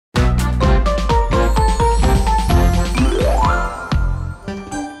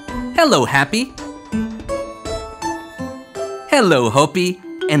Hello, Hapi. Hello, Hopi.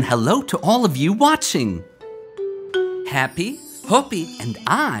 And hello to all of you watching. Hapi, Hopi, and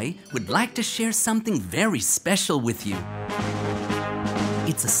I would like to share something very special with you.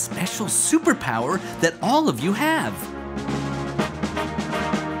 It's a special superpower that all of you have.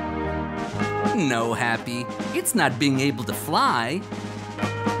 No, Hapi, it's not being able to fly.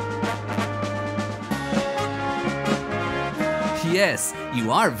 Yes,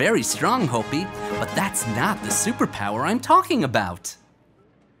 you are very strong, Hopi, but that's not the superpower I'm talking about.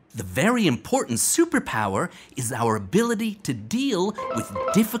 The very important superpower is our ability to deal with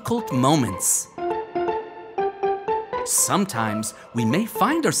difficult moments. Sometimes we may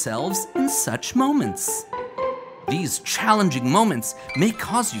find ourselves in such moments. These challenging moments may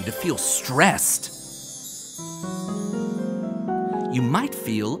cause you to feel stressed. You might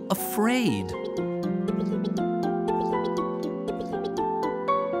feel afraid.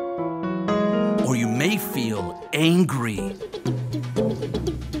 Or you may feel angry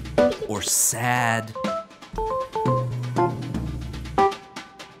or sad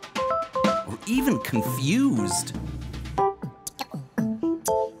or even confused.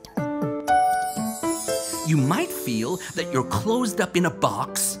 You might feel that you're closed up in a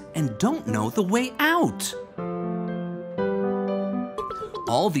box and don't know the way out.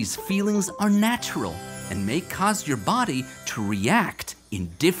 All these feelings are natural and may cause your body to react in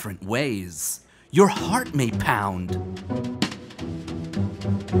different ways. Your heart may pound.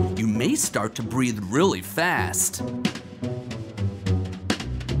 You may start to breathe really fast.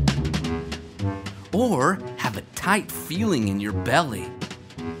 Or have a tight feeling in your belly.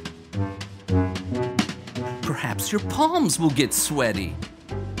 Perhaps your palms will get sweaty.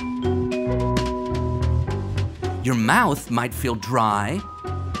 Your mouth might feel dry.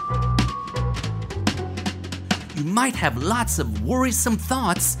 You might have lots of worrisome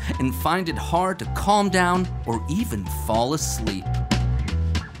thoughts and find it hard to calm down or even fall asleep.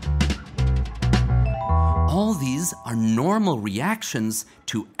 All these are normal reactions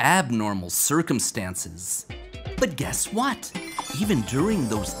to abnormal circumstances. But guess what? Even during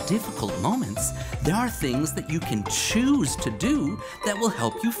those difficult moments, there are things that you can choose to do that will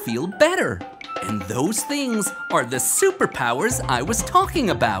help you feel better. And those things are the superpowers I was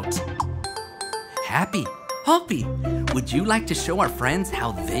talking about. Hapi, Hopi, would you like to show our friends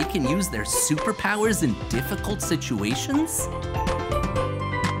how they can use their superpowers in difficult situations?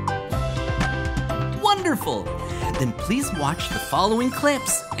 Wonderful! Then please watch the following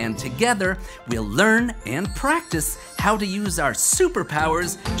clips, and together we'll learn and practice how to use our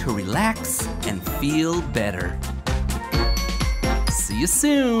superpowers to relax and feel better. See you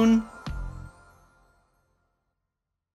soon!